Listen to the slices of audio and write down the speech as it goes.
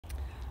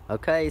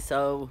Okay,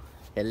 so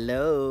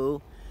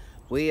hello.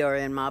 We are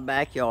in my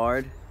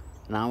backyard,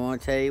 and I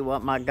want to tell you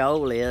what my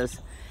goal is.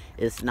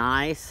 It's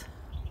nice,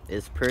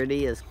 it's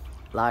pretty, it's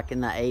like in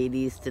the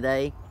 80s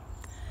today.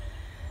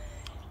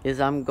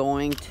 Is I'm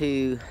going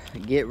to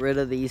get rid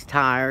of these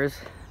tires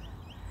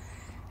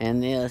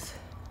and this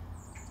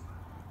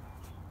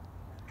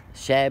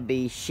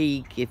shabby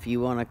chic, if you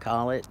want to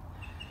call it,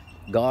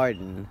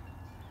 garden.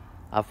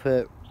 I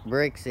put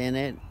bricks in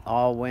it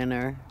all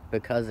winter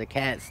because the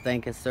cats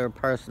think it's their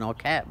personal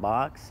cat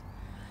box.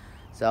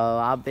 So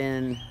I've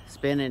been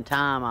spending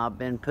time, I've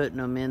been putting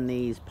them in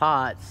these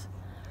pots.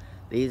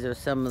 These are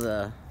some of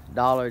the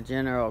Dollar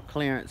General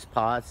clearance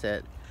pots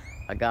that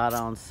I got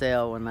on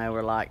sale when they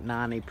were like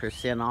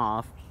 90%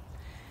 off.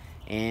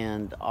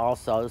 And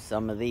also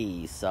some of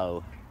these.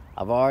 So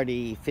I've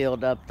already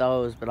filled up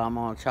those, but I'm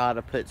gonna try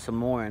to put some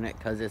more in it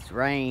because it's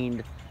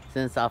rained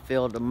since I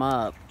filled them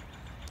up.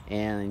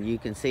 And you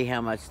can see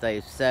how much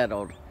they've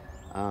settled.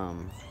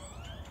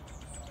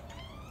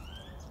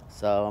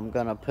 So I'm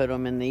gonna put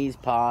them in these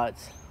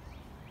pots.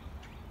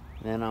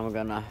 Then I'm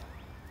gonna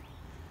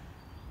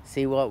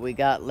see what we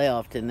got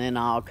left, and then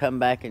I'll come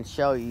back and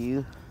show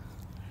you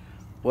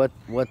what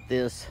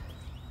this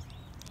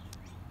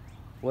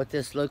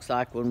looks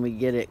like when we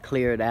get it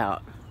cleared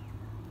out.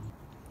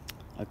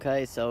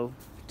 Okay, so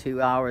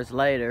 2 hours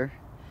later,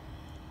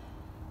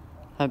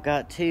 I've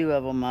got 2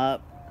 of them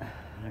up.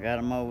 I got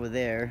them over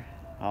there.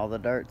 All the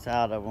dirt's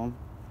out of them.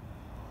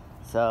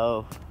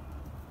 So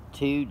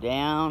 2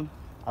 down.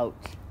 Oh,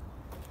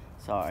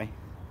 sorry.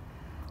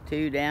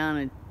 2 down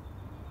and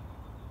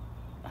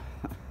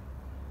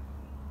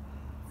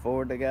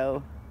 4 to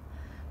go.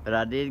 But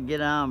I did get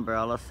an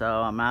umbrella, so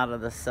I'm out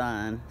of the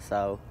sun,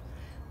 so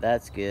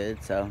that's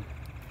good. So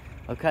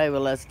okay,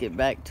 well, let's get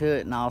back to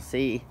it and I'll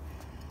see.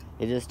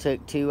 It just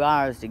took 2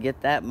 hours to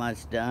get that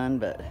much done,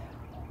 but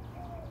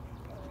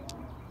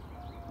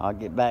I'll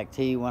get back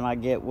to you when I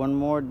get one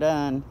more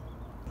done.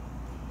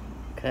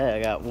 Okay,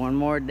 I got one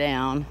more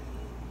down.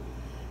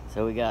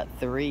 So we got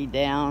 3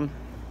 down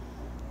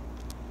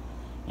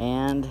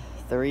and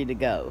 3 to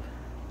go.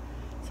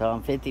 So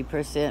I'm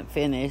 50%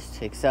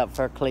 finished, except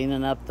for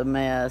cleaning up the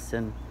mess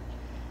and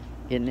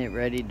getting it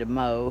ready to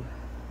mow.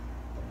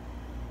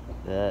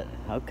 But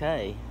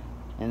okay.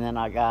 And then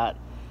I got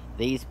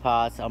these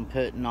pots I'm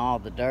putting all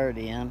the dirt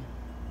in.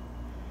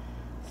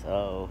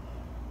 So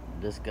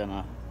I'm just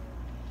gonna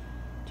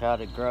try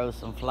to grow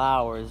some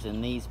flowers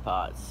in these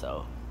pots.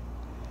 So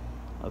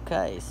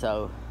okay,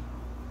 so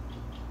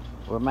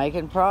we're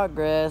making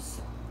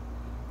progress.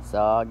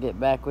 So I'll get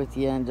back with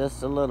you in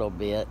just a little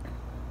bit.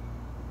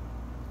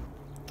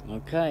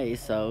 Okay,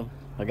 so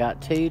I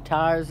got 2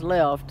 tires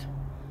left.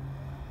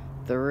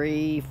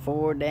 3,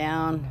 4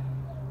 down,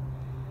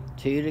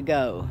 2 to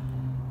go.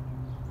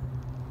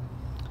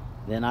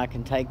 Then I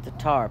can take the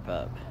tarp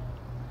up.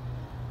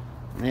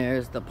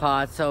 There's the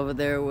pots over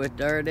there with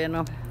dirt in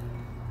them.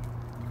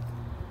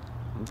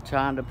 I'm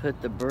trying to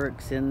put the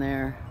bricks in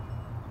there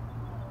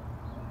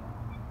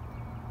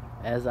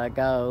as I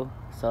go,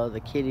 so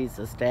the kitties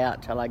will stay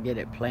out till I get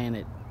it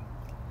planted.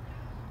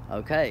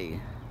 Okay,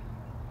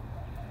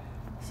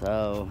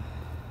 so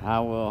I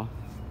will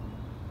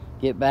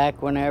get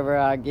back whenever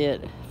I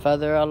get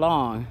further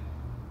along.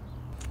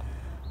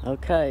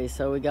 Okay,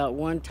 so we got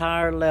 1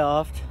 tire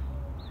left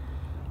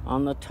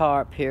on the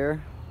tarp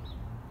here.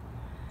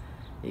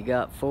 You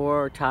got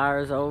 4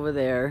 tires over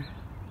there,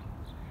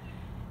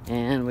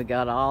 and we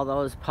got all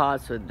those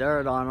pots with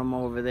dirt on them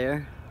over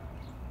there.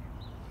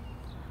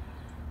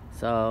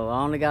 So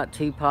I only got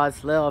 2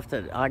 pots left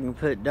that I can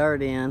put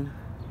dirt in,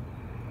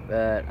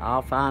 but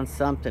I'll find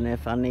something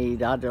if I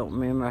need. I don't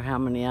remember how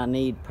many I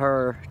need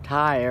per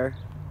tire,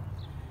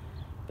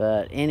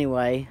 but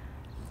anyway,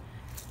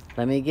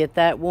 let me get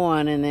that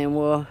one and then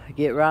we'll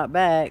get right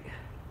back.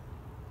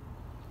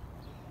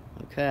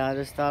 Okay, I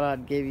just thought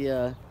I'd give you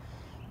a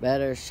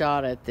better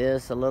shot at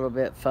this a little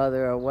bit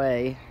further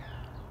away,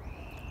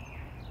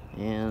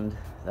 and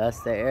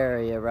that's the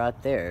area right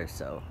there.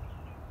 So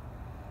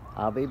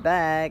I'll be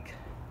back.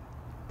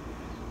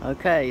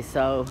 Okay,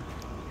 so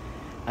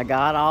I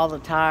got all the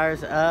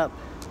tires up.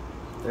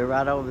 They're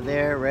right over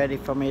there ready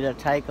for me to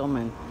take them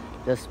and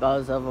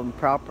dispose of them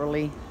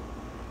properly.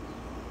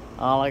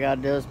 All I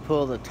gotta do is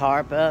pull the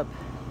tarp up.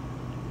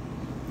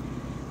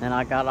 Then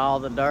I got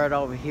all the dirt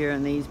over here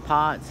in these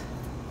pots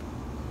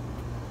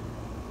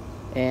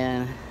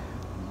and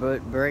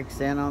put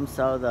bricks in them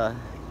so the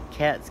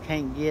cats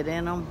can't get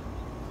in them.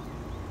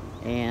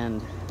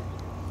 And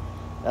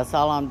that's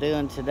all I'm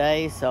doing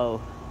today. So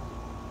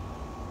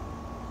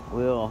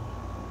we'll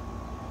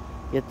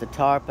get the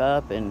tarp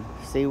up and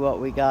see what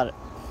we got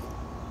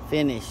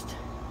finished.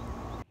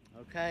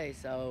 Okay,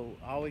 so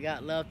all we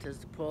got left is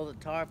to pull the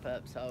tarp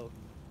up. So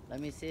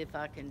let me see if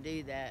I can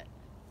do that.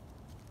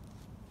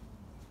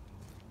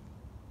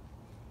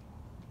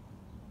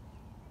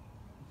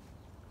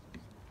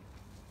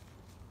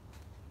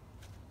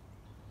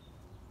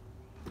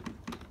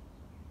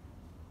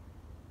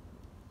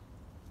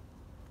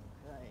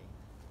 Okay,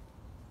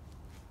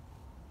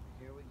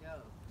 here we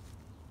go.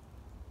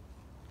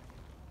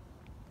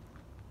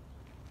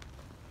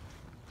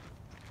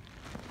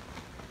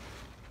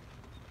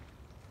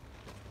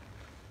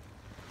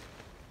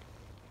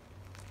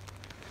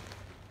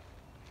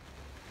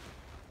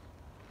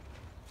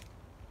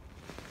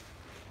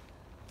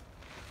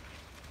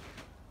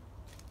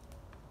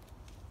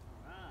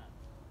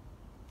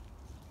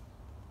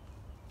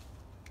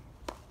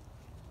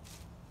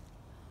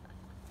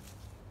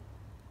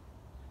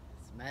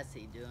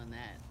 messy doing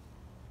that.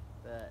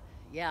 But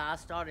yeah, I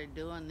started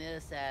doing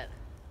this at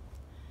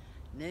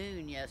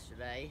noon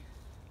yesterday.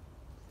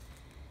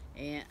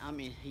 And I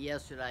mean,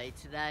 yesterday,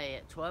 today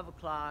at 12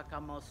 o'clock,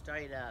 almost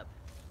straight up,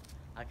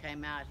 I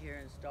came out here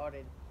and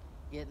started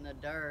getting the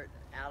dirt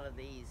out of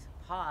these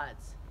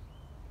pots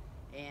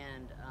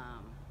and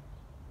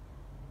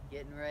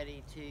getting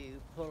ready to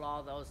pull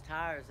all those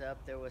tires up.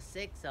 There was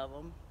 6 of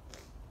them,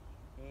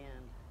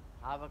 and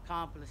I've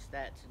accomplished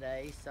that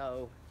today.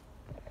 So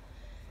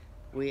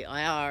we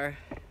are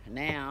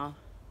now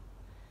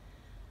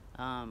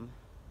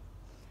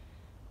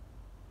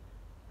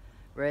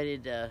ready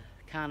to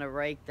kind of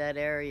rake that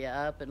area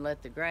up and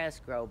let the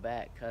grass grow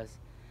back, because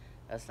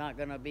that's not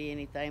going to be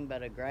anything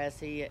but a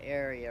grassy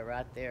area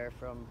right there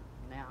from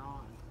now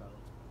on. So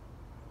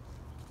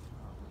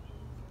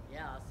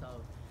yeah,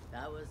 so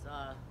that was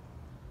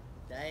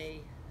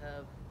day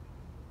of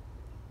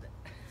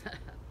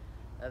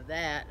of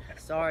that.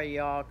 Sorry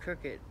y'all,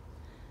 crooked.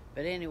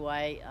 But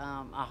anyway,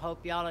 I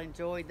hope y'all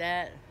enjoyed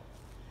that.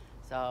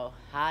 So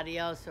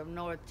adios from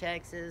North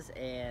Texas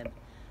and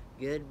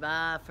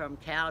goodbye from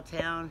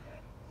Cowtown.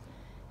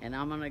 And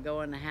I'm gonna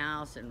go in the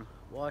house and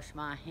wash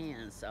my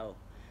hands. So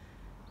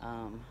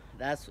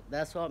that's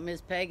what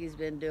Miss Peggy's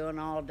been doing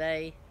all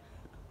day.